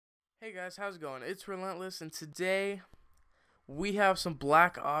Hey guys, how's it going? It's Relentless, and today we have some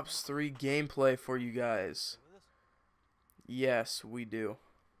Black Ops 3 gameplay for you guys. Yes, we do.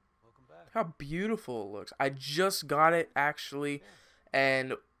 How beautiful it looks. I just got it, actually,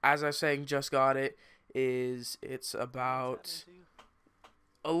 and as I'm saying just got it, it's about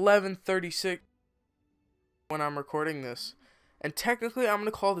 11:36 when I'm recording this. And technically, I'm going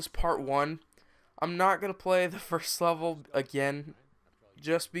to call this part 1. I'm not going to play the first level again,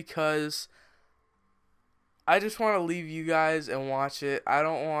 just because I just want to leave you guys and watch it. I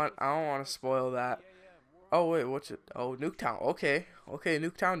don't want to spoil that. Oh wait, what's it? Oh, Nuketown. Okay,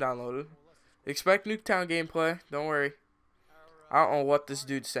 Nuketown downloaded. Expect Nuketown gameplay. Don't worry. I don't know what this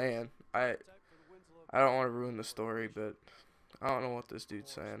dude's saying. I don't want to ruin the story, but I don't know what this dude's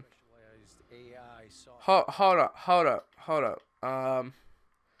saying. Hold up.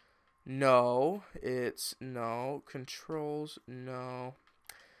 No, it's no controls. No.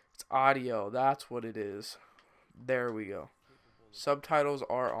 It's audio, that's what it is. There we go. Subtitles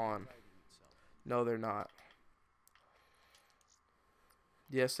are on. No, they're not.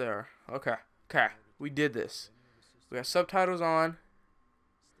 Yes, they are. Okay. We did this. We got subtitles on.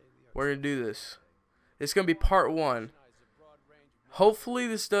 We're going to do this. It's going to be part 1. Hopefully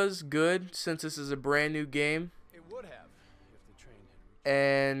this does good, since this is a brand new game.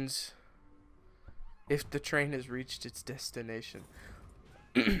 And if the train has reached its destination.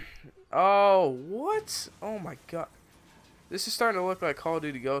 Oh, what? Oh my god. This is starting to look like Call of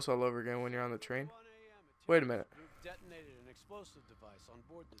Duty Ghosts all over again when you're on the train. Wait a minute.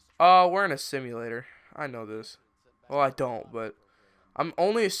 Oh, we're in a simulator. I know this. Well, I don't, but I'm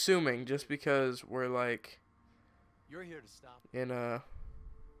only assuming just because we're like in a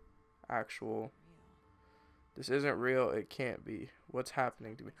actual. This isn't real. It can't be. What's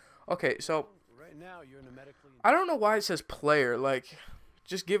happening to me? Okay, so I don't know why it says player. Like,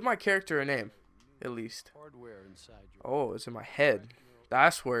 just give my character a name, at least. Oh, it's in my head.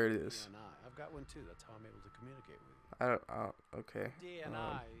 That's where it is. I've got one too. That's how I'm able to communicate with you. I don't. Okay.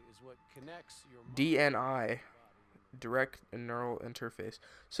 DNI is what connects your DNI, direct neural interface.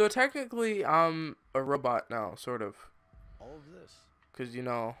 So technically, I'm a robot now, sort of. All of this. Cause you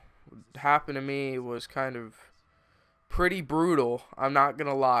know, what happened to me was kind of pretty brutal. I'm not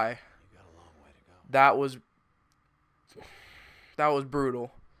gonna lie. You got a long way to go. That was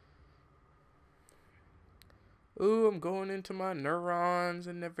brutal. Ooh, I'm going into my neurons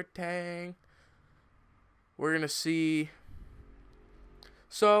and everything. We're gonna see.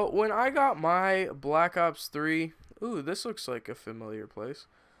 So when I got my Black Ops 3, ooh, this looks like a familiar place.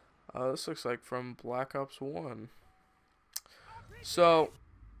 This looks like from Black Ops 1. So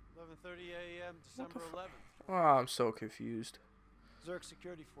 11:30 a.m. December 11th. oh, I'm so confused. Zerk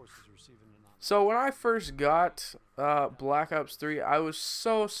security forces receiving an announcement. So when I first got Black Ops 3, I was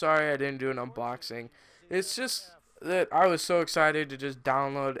so sorry I didn't do an unboxing. It's just that I was so excited to just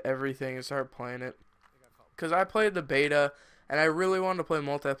download everything and start playing it. Because I played the beta, and I really wanted to play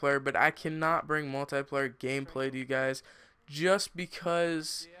multiplayer, but I cannot bring multiplayer gameplay to you guys just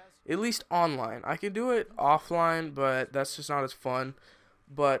because, at least online. I can do it offline, but that's just not as fun.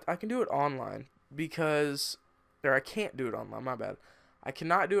 But I can do it online because, or I can't do it online, my bad. I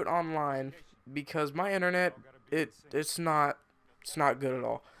cannot do it online because my internet, it's not good at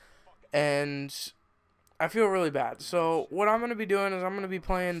all. And I feel really bad. So what I'm going to be doing is I'm going to be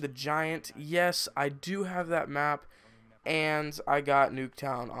playing the Giant. Yes, I do have that map, and I got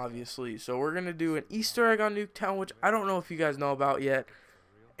Nuketown, obviously. So we're going to do an Easter egg on Nuketown, which I don't know if you guys know about yet.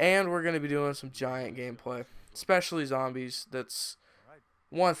 And we're going to be doing some Giant gameplay, especially zombies. That's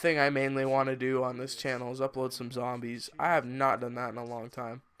one thing I mainly want to do on this channel, is upload some zombies. I have not done that in a long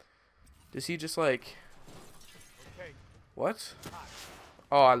time. Does he just like... What?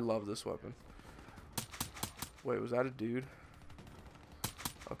 Oh, I love this weapon. Wait, was that a dude?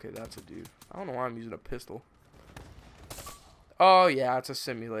 Okay, that's a dude. I don't know why I'm using a pistol. Oh, yeah, it's a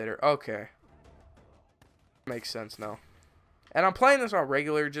simulator. Okay. Makes sense now. And I'm playing this on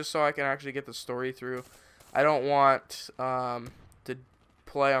regular just so I can actually get the story through. I don't want to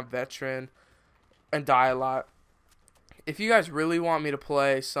play on veteran and die a lot. If you guys really want me to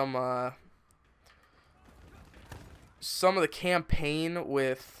play some of the campaign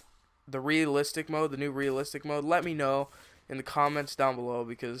with the realistic mode, the new realistic mode, let me know in the comments down below,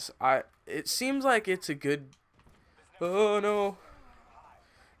 because it seems like it's a good. Oh no.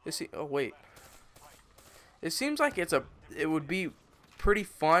 Oh wait. It seems like it would be pretty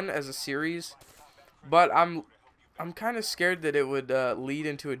fun as a series, but I'm kind of scared that it would lead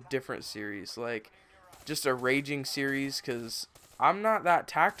into a different series, like just a raging series, because I'm not that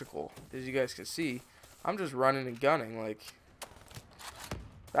tactical, as you guys can see. I'm just running and gunning, like.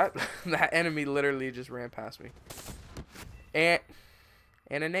 That that enemy literally just ran past me. And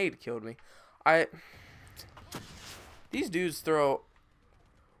a nade killed me. These dudes throw.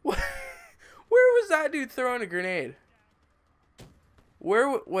 Where was that dude throwing a grenade?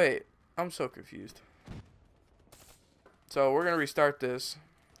 Wait, I'm so confused. So we're gonna restart this.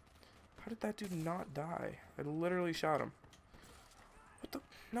 How did that dude not die? I literally shot him. What the?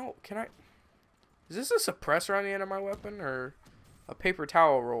 No, can I? Is this a suppressor on the end of my weapon or a paper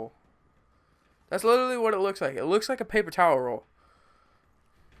towel roll? That's literally what it looks like. It looks like a paper towel roll.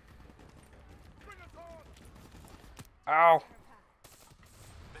 Ow.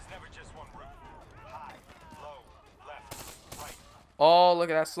 There's never just one route. High, low, left, right. Oh, look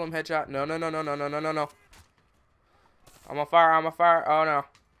at that slim headshot. No, no, no, no, no, no, no, no, no. I'm on fire. I'm on fire. Oh, no.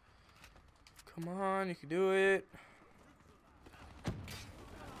 Come on. You can do it.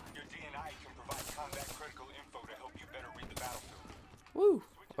 Your DNI can provide combat critical info to help you better read the battlefield. Woo.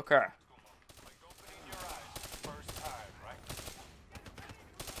 Okay. Like opening your eyes first time,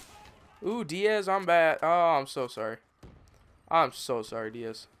 right? Ooh, Diaz, I'm bad. Oh, I'm so sorry. I'm so sorry,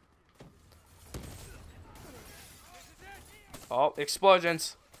 Diaz. Oh,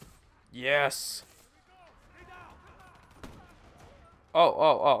 explosions. Yes.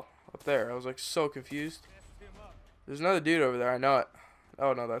 Oh. Up there. I was like so confused. There's another dude over there. I know it.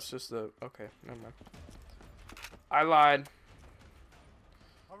 Oh, no, that's just the... Okay, never mind. I lied.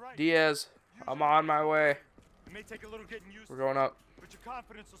 Diaz, I'm on my way. It may take a little getting used We're going up. but your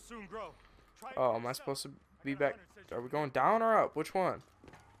confidence will soon grow. Oh, am I supposed to be back? Are we going down or up? Which one?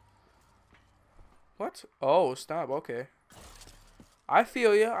 What? Oh, stop. Okay. I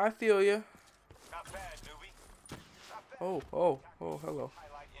feel you. I feel you. Not bad, newbie. Not bad. Oh, hello.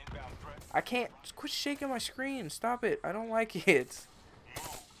 Highlight inbound threat. I can't. Quit shaking my screen. Stop it. I don't like it.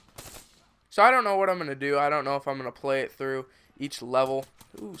 So I don't know what I'm going to do. I don't know if I'm going to play it through each level.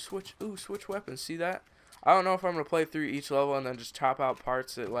 Ooh, switch weapons. See that? I don't know if I'm going to play through each level and then just chop out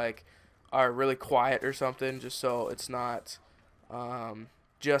parts that, like, are really quiet or something, just so it's not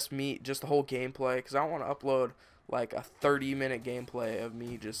just the whole gameplay, because I don't want to upload like a 30-minute gameplay of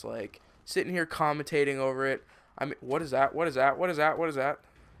me just like sitting here commentating over it. I mean, what is that? What is that? What is that? What is that?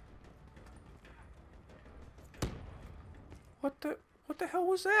 What the hell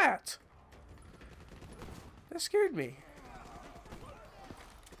was that? That scared me.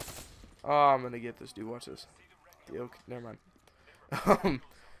 Oh, I'm gonna get this dude. Watch this. Okay, never mind.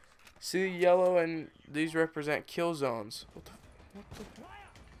 See the yellow, and these represent kill zones. What the heck?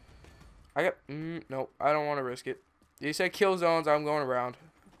 I got... nope, I don't want to risk it. You said kill zones, I'm going around.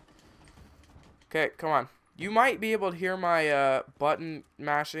 Okay, come on. You might be able to hear my button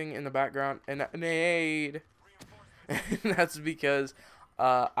mashing in the background. And nade. And that's because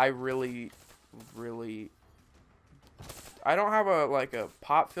I really... I don't have a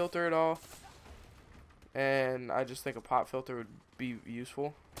pop filter at all. And I just think a pop filter would be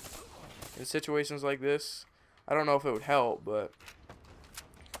useful in situations like this. I don't know if it would help, but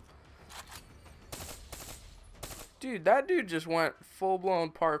dude, that dude just went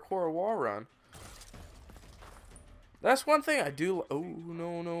full-blown parkour wall run. That's one thing I do. Oh,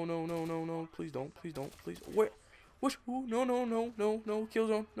 no, please don't, please. Wait, which? Ooh, no, kill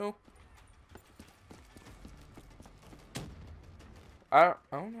zone, no. I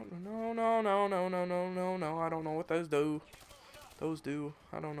don't know. No. I don't know what those do.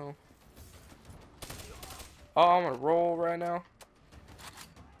 I don't know. Oh, I'm gonna roll right now.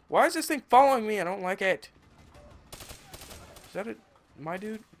 Why is this thing following me? I don't like it. Is that my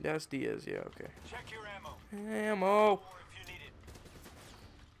dude? That's Diaz. Yeah, okay. Check your ammo. Ammo. Or if you need it.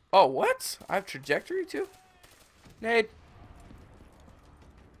 Oh, what? I have trajectory too? Nade.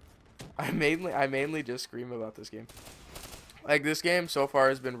 I mainly just scream about this game. Like, this game so far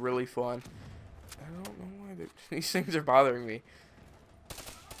has been really fun. I don't know why these things are bothering me.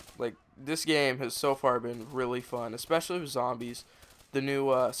 Like, this game has so far been really fun, especially with zombies. The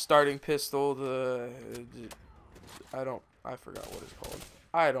new starting pistol, I forgot what it's called.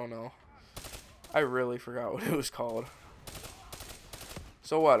 I don't know. I really forgot what it was called.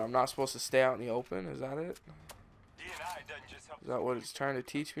 So what? I'm not supposed to stay out in the open? Is that it? DNI doesn't just help. Is that what it's trying to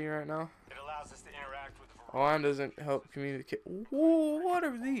teach me right now? It allows us to interact with the ON doesn't help communicate. Whoa, what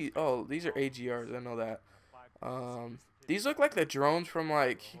are these? Oh, these are AGRs. I know that. These look like the drones from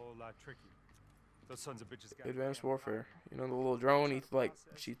like Advanced Warfare. You know, the little drone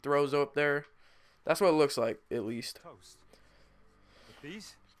she throws up there. That's what it looks like, at least.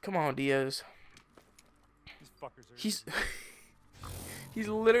 Come on, Diaz. He's he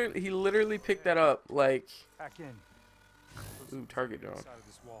literally picked that up like. Ooh, target drone.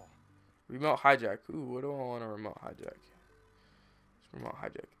 Remote hijack. Ooh, what do I want to remote hijack? Remote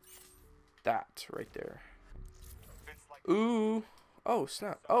hijack. That right there. Fits like Ooh. Oh,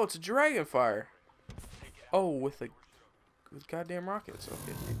 snap. Oh, it's a dragon fire. Oh, with goddamn rockets.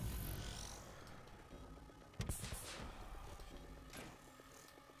 Okay.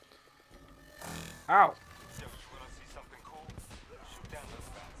 Ow. So, you wanna see something cool? Shoot down those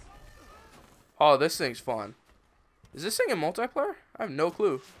bats. Oh, this thing's fun. Is this thing in multiplayer? I have no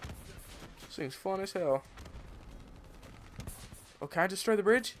clue. This thing's fun as hell. Oh, can I destroy the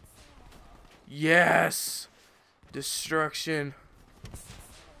bridge? Yes! Destruction.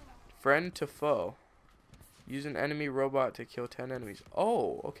 Friend to foe. Use an enemy robot to kill 10 enemies.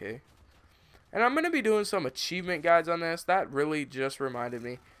 Oh, okay. And I'm going to be doing some achievement guides on this. That really just reminded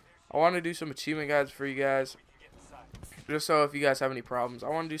me. I want to do some achievement guides for you guys. Just so if you guys have any problems. I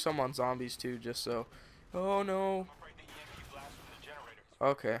want to do some on zombies too, just so. Oh, no.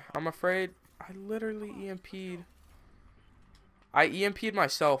 Okay, I'm afraid I literally EMP'd. I EMP'd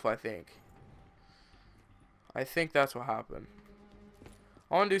myself, I think. I think that's what happened.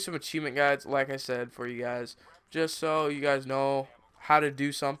 I want to do some achievement guides, like I said, for you guys. Just so you guys know how to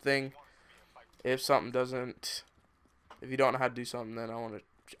do something. If something doesn't... If you don't know how to do something, then I want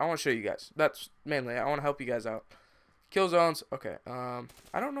to show you guys. That's mainly, I want to help you guys out. Kill zones. Okay,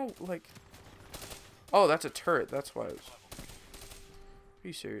 I don't know, like... Oh, that's a turret. That's why it was... Are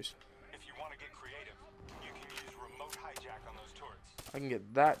you serious? If you want to get creative, you can use remote hijack on those turrets. I can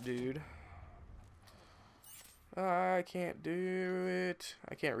get that dude. I can't do it.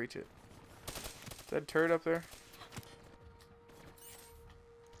 I can't reach it. Is that turret up there?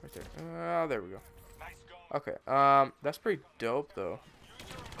 Right there. There we go. Nice going. Okay. That's pretty dope though.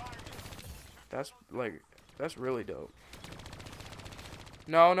 That's really dope.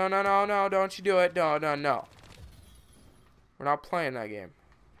 No, no, no, no, no, don't you do it. No, no, no. We're not playing that game.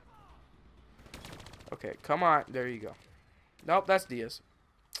 Okay, come on. There you go. Nope, that's Diaz.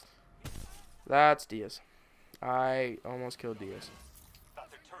 That's Diaz. I almost killed Diaz.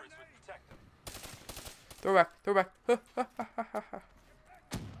 Thought the turrets would protect them. Throw back. Throw back.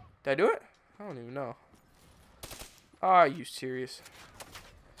 Did I do it? I don't even know. Are you serious?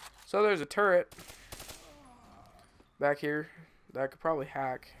 So there's a turret back here that I could probably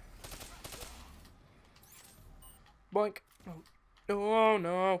hack. Boink. Oh,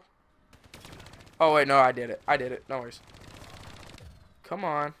 no. Oh, wait, no, I did it. I did it. No worries. Come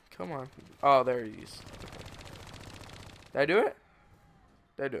on. Come on. Oh, there he is. Did I do it?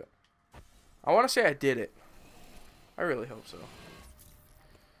 Did I do it? I want to say I did it. I really hope so.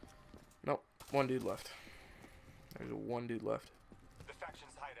 Nope. One dude left. There's one dude left. The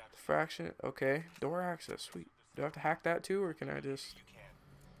faction's hideout. Fraction. Okay. Door access. Sweet. Do I have to hack that too, or can I just... You can.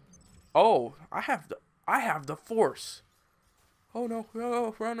 Oh, I have the force. Oh no.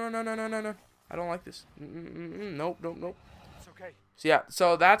 No, no, no, no, no, no, no. I don't like this. Nope, nope, nope. It's okay. So yeah,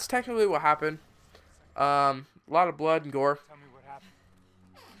 so that's technically what happened. A lot of blood and gore. Tell me what happened.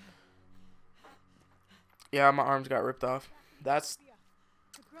 Yeah, my arms got ripped off. That's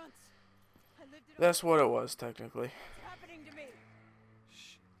what it was technically.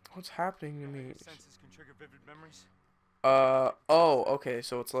 What's happening to me? Senses can trigger vivid memories. Oh, okay,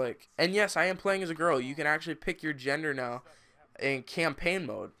 so it's like, and yes, I am playing as a girl. You can actually pick your gender now in campaign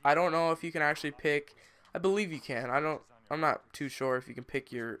mode. I don't know if you can actually pick, I believe you can. I'm not too sure if you can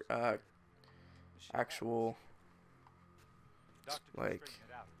pick your, actual, like,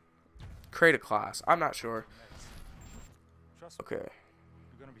 create a class. I'm not sure. Okay.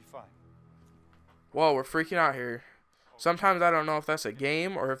 You're gonna be fine. Whoa, we're freaking out here. Sometimes I don't know if that's a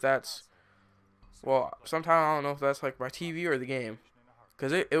game or if that's... Well, sometimes I don't know if that's like my TV or the game.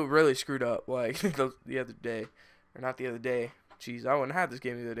 Because it really screwed up like the other day. Or not the other day. Jeez, I wouldn't have this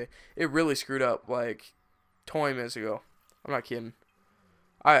game the other day. It really screwed up like 20 minutes ago. I'm not kidding.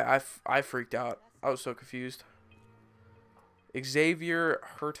 I freaked out. I was so confused. Xavier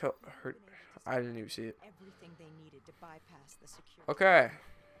hurt. I didn't even see it. Okay.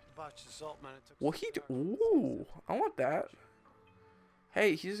 Botched assault, man. It took Well, ooh, I want that.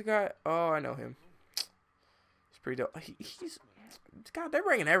 Hey, he's a guy. Oh, I know him. He's pretty dope. God, they're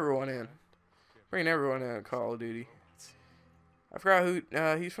bringing everyone in. Bringing everyone in Call of Duty. I forgot who.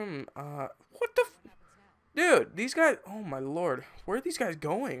 He's from. What the? Dude, these guys. Oh my lord, where are these guys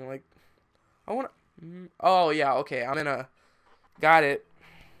going? Like, I want to. Oh yeah, okay. I'm gonna. Got it.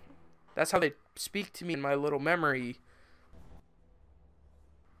 That's how they speak to me in my little memory.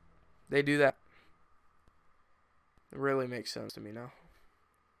 They do that. It really makes sense to me now.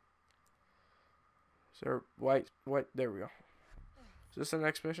 Is there white? There we go. Is this the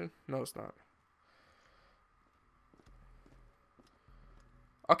next mission? No, it's not.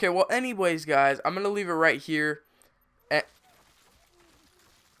 Okay, well, anyways, guys, I'm going to leave it right here.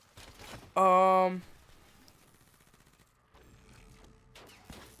 Um.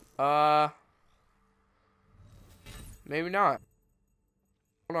 Maybe not.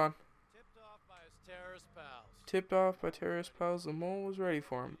 Hold on. Tipped off by his terrorist pals. Tipped off by terrorist pals, the mole was ready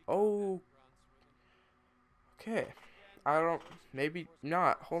for him. Oh. Okay. I don't. Maybe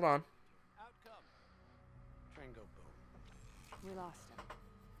not. Hold on. Outcome. Train go boom. We lost him.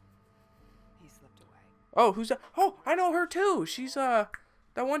 He slipped away. Oh, who's that? Oh, I know her too. She's that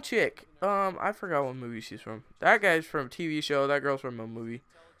one chick. I forgot what movie she's from. That guy's from a TV show. That girl's from a movie.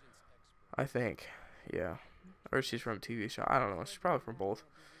 I think. Yeah. Or she's from a TV show. I don't know. She's probably from both.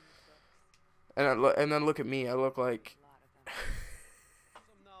 And then look at me. I look like Some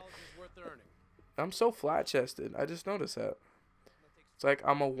knowledge is worth earning. I'm so flat chested. I just noticed that. It's like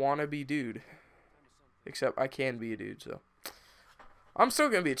I'm a wannabe dude. Except I can be a dude, so I'm still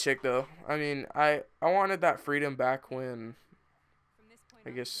gonna be a chick though. I mean, I wanted that freedom back when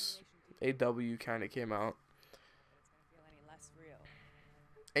I guess AW kind of came out.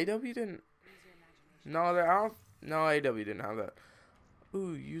 AW didn't. No, I don't. No, AW didn't have that.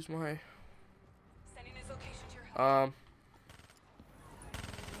 Ooh, use my. Sending his location to your home.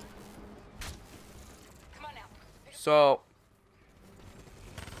 Come on now. So.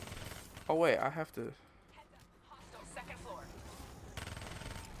 Oh wait, I have to. Hostile second floor.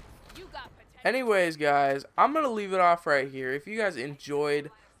 You got potential. Anyways, guys, I'm going to leave it off right here. If you guys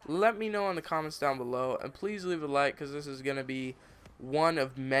enjoyed, let me know in the comments down below. And please leave a like because this is going to be one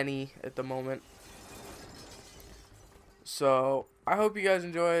of many at the moment. So, I hope you guys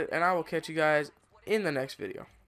enjoyed, and I will catch you guys in the next video.